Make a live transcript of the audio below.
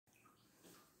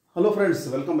Hello friends,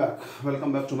 welcome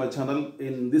back to my channel.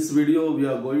 In this video we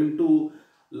are going to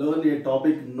learn a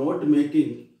topic, note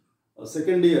making,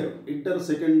 second year,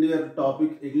 second year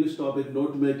topic, English topic,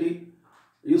 note making,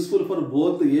 useful for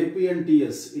both AP and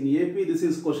TS. In AP this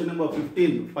is question number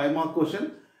 15, 5 mark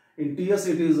question. In TS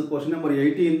it is question number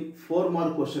 18, 4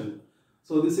 mark question.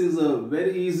 So this is a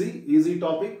very easy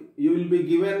topic. You will be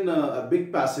given a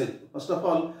big passage. First of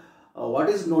all, what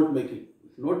is note making?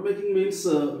 Note making means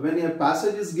when a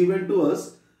passage is given to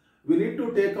us, we need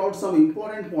to take out some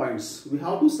important points. We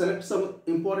have to select some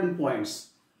important points.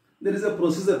 There is a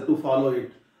procedure to follow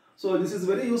it. So this is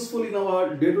very useful in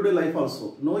our day-to-day life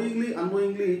also. Knowingly,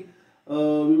 unknowingly, we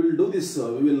will do this.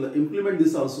 We will implement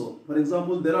this also. For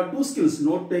example, there are two skills,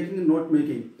 note taking and note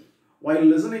making. While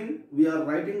listening, we are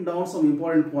writing down some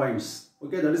important points.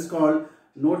 Okay, that is called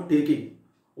note taking.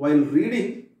 While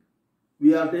reading,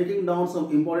 we are taking down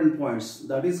some important points.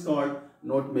 That is called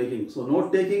note making. So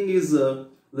note taking is a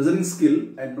listening skill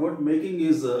and note making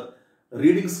is a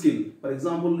reading skill. For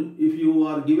example, if you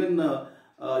are given,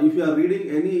 if you are reading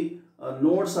any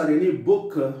notes or any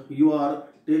book, you are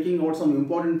taking out some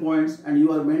important points and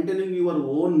you are maintaining your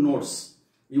own notes,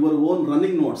 your own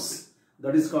running notes.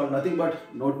 That is called nothing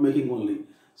but note making only.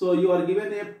 So you are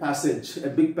given a passage, a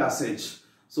big passage.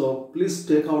 So please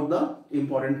take out the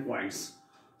important points.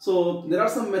 So there are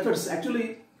some methods.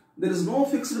 Actually, there is no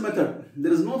fixed method.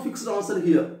 There is no fixed answer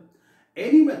here.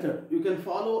 Any method, you can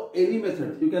follow any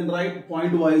method. You can write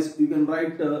point wise, you can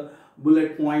write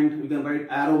bullet point, you can write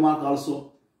arrow mark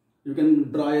also. You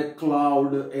can draw a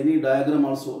cloud, any diagram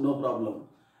also, no problem.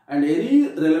 And any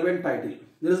relevant title.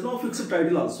 There is no fixed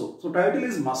title also. So title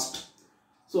is must.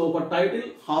 So for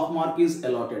title, half mark is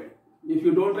allotted. If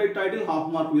you don't write title, half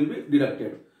mark will be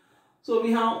deducted. So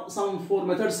we have some 4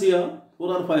 methods here.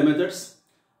 4 or 5 methods.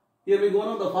 Here we go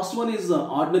now. The first one is the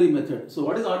ordinary method. So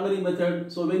what is ordinary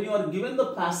method? So when you are given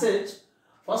the passage,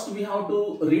 first we have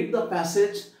to read the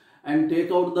passage and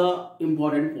take out the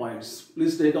important points.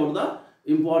 Please take out the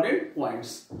important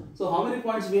points. So how many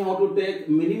points we have to take?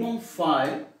 Minimum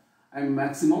 5 and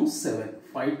maximum 7.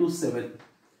 5 to 7.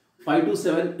 5 to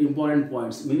 7 important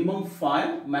points. Minimum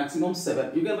 5, maximum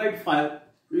 7. You can write 5,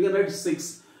 you can write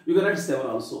 6, you can write 7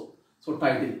 also. So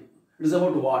title. It is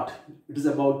about what? It is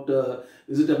about,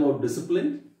 is it about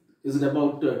discipline? Is it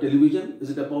about television? Is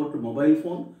it about mobile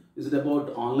phone? Is it about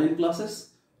online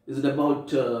classes? Is it about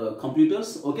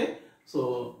computers? Okay.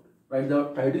 So write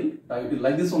the title,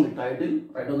 like this only, title,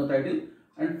 write down the title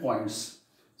and points.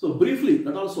 So briefly,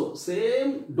 that also,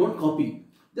 same, don't copy.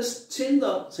 Just change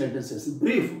the sentences,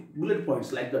 brief, bullet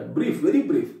points like that, brief, very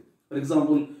brief. For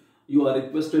example, you are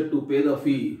requested to pay the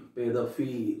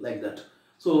fee, like that.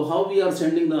 So how we are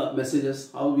sending the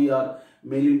messages, how we are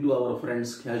mailing to our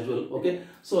friends, casual, okay.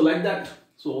 So like that,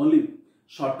 so only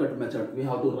shortcut method we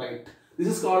have to write. This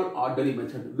is called ordinary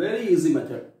method, very easy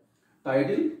method.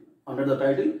 Title, under the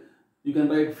title, you can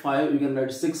write 5, you can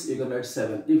write 6, you can write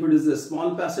 7. If it is a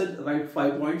small passage, write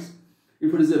 5 points.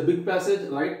 If it is a big passage,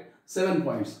 write 7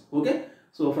 points, okay.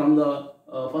 So from the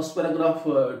first paragraph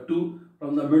 2,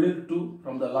 from the middle 2,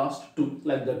 from the last 2,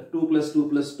 like that, 2 plus 2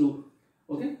 plus 2.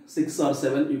 Okay, 6 or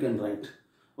 7 you can write.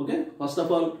 Okay, first of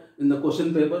all, in the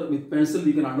question paper with pencil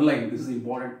you can underline this is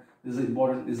important, this is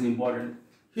important, this is important.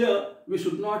 Here we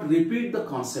should not repeat the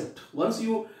concept. Once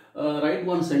you write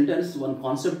one sentence, one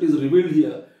concept is revealed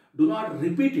here, do not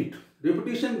repeat it.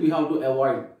 Repetition we have to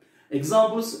avoid.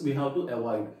 Examples we have to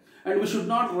avoid. And we should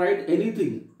not write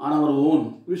anything on our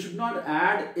own. We should not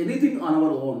add anything on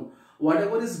our own.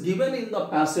 Whatever is given in the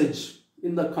passage,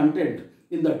 in the content,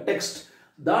 in the text,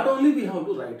 that only we have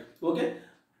to write. Okay,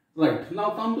 right.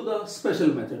 Now come to the special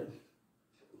method.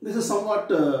 This is somewhat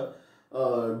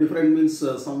different, means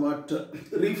somewhat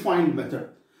refined method,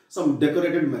 some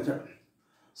decorated method.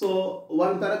 So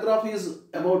one paragraph is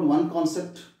about one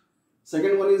concept,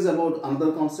 second one is about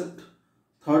another concept,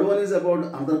 third one is about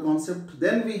another concept.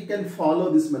 Then we can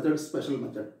follow this method, special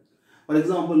method. For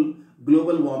example,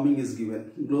 global warming is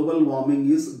given. Global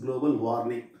warming is global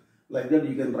warning. Like that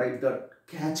you can write that.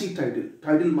 Catchy title.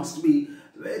 Title must be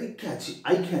very catchy,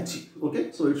 eye-catchy.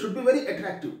 Okay, so it should be very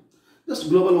attractive. Just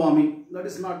global warming, that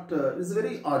is not, is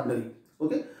very ordinary.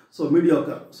 Okay, so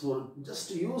mediocre. So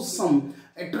just use some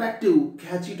attractive,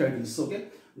 catchy titles. Okay,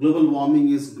 global warming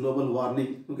is global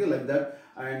warning. Okay, like that.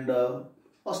 And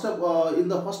first of, in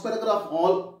the first paragraph,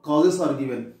 all causes are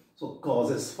given. So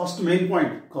causes, first main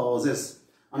point, causes.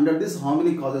 Under this, how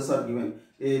many causes are given?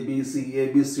 A, B, C,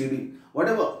 D.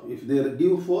 Whatever. If they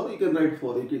give 4, you can write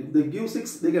 4. If they give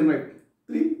 6, they can write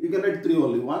 3. You can write 3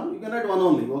 only. 1, you can write 1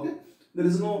 only. Okay. There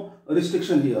is no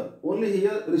restriction here. Only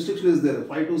here restriction is there.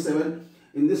 5 to 7.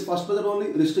 In this first method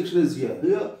only, restriction is here.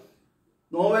 Here,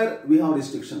 nowhere we have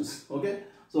restrictions. Okay.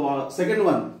 So second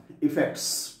one,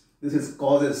 effects. This is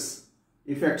causes,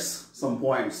 effects, some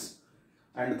points.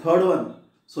 And third one,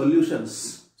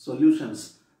 solutions,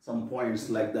 some points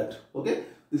like that. Okay.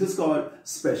 This is called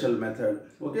special method.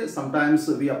 Okay. Sometimes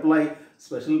we apply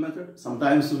special method.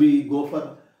 Sometimes we go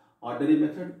for ordinary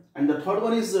method. And the third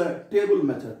one is table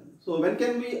method. So when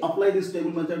can we apply this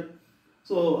table method?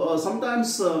 So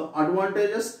sometimes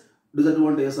advantages,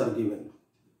 disadvantages are given.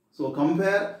 So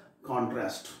compare,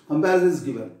 contrast. Comparison is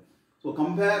given. So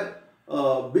compare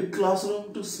big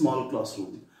classroom to small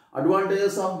classroom.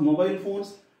 Advantages of mobile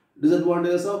phones,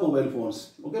 disadvantages of mobile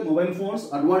phones. Okay, mobile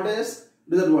phones, advantages,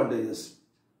 disadvantages.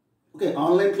 Okay,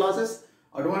 online classes,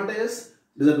 advantages,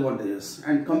 disadvantages,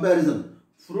 and comparison.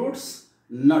 Fruits,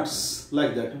 nuts,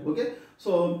 like that. Okay,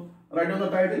 so write down the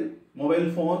title, mobile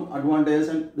phone, advantages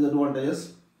and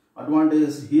disadvantages.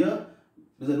 Advantages here,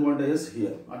 disadvantages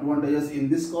here. Advantages in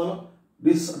this column,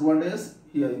 disadvantages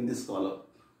here in this column.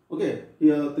 Okay,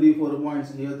 here 3-4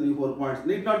 points, here 3-4 points.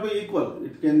 Need not be equal,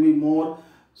 it can be more.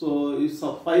 So if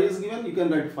 5 is given, you can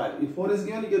write 5. If 4 is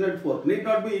given, you can write 4. Need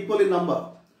not be equal in number.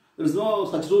 There is no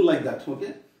such rule like that.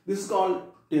 Okay, this is called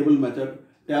table method,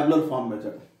 tabular form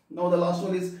method. Now the last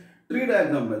one is tree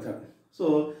diagram method.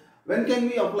 So when can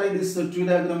we apply this tree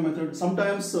diagram method?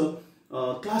 Sometimes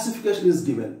classification is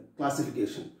given.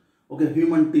 Classification. Okay,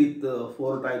 human teeth,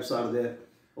 4 types are there.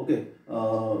 Okay,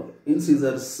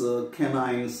 incisors,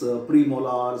 canines,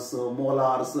 premolars,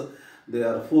 molars. They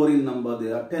are 4 in number.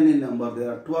 They are 10 in number. They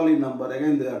are 12 in number.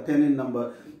 Again, they are 10 in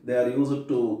number. They are used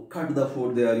to cut the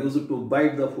food. They are used to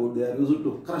bite the food. They are used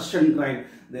to crush and grind.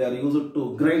 They are used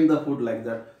to grind the food like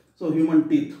that. So human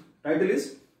teeth. Title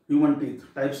is human teeth.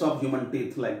 Types of human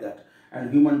teeth like that.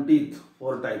 And human teeth,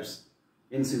 4 types.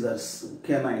 Incisors,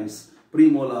 canines,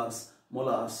 premolars,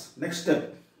 molars. Next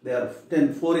step, they are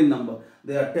 4 in number.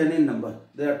 They are 10 in number.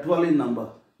 They are 12 in number.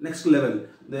 Next level,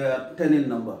 they are 10 in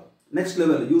number. Next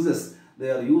level, uses. They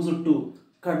are used to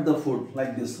cut the food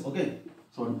like this. Okay.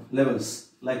 So levels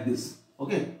like this.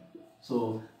 Okay.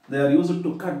 So they are used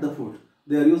to cut the food.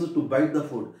 They are used to bite the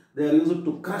food. They are used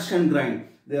to crush and grind.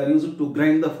 They are used to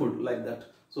grind the food like that.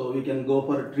 So we can go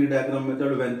for a tree diagram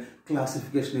method when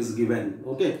classification is given.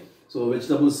 Okay. So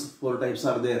vegetables, 4 types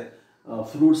are there.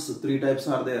 Fruits, 3 types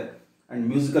are there. And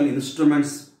musical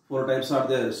instruments, 4 types are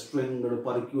there. String,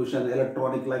 percussion,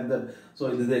 electronic, like that. So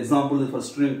this is the example for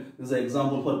string. This is the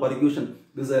example for percussion.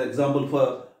 This is an example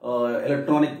for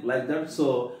electronic, like that.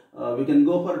 So we can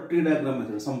go for tree diagram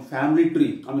method. Some family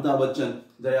tree. Amitabh Bachchan,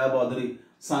 Jaya Badri,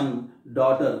 son,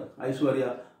 daughter,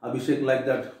 Aishwarya, Abhishek, like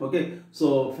that. Okay.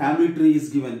 So family tree is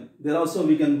given. There also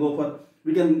we can go for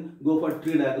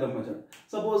tree diagram method.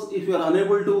 Suppose if you are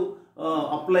unable to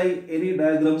apply any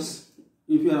diagrams,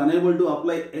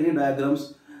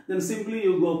 then simply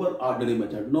you go for ordinary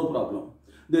method. No problem.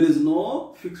 There is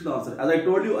no fixed answer. As I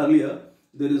told you earlier,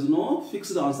 there is no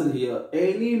fixed answer here.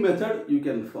 Any method you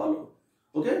can follow.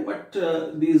 Okay, but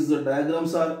these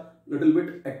diagrams are little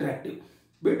bit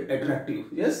attractive.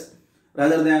 Yes,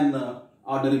 rather than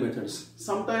ordinary methods.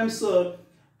 Sometimes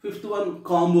fifth one,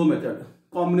 combo method,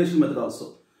 combination method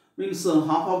also. Means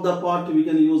half of the part we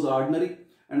can use ordinary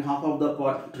and half of the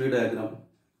part tree diagram.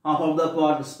 Half of the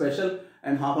part special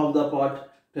and half of the part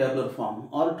tabular form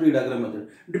or tree diagram method.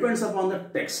 Depends upon the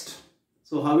text.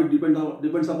 So how it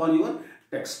depends upon your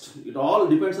text. It all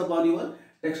depends upon your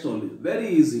text only. Very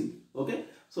easy. Okay.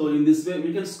 So in this way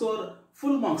we can score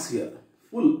full marks here.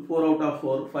 Full 4 out of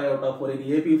 4, 5 out of 4 in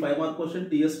AP 5 mark question,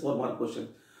 TS 4 mark question.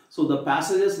 So the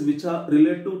passages which are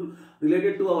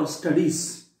related to our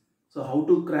studies. So how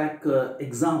to crack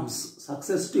exams,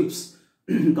 success tips,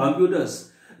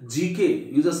 computers,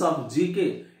 GK, uses of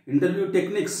GK, interview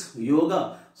techniques,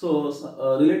 yoga. So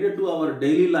related to our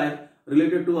daily life,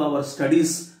 related to our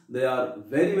studies, they are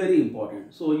very, very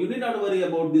important. So you need not worry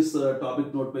about this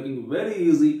topic note making. Very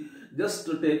easy. Just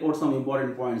to take out some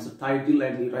important points, title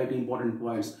and write important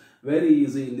points. Very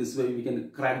easy. In this way we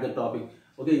can crack the topic.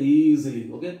 Okay, easily.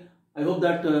 Okay. I hope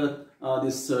that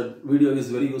this video is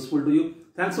very useful to you.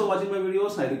 Thanks for watching my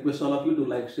videos. I request all of you to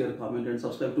like, share, comment and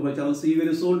subscribe to my channel. See you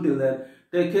very soon. Till then,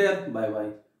 take care. Bye bye.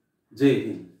 Jai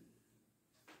Hind.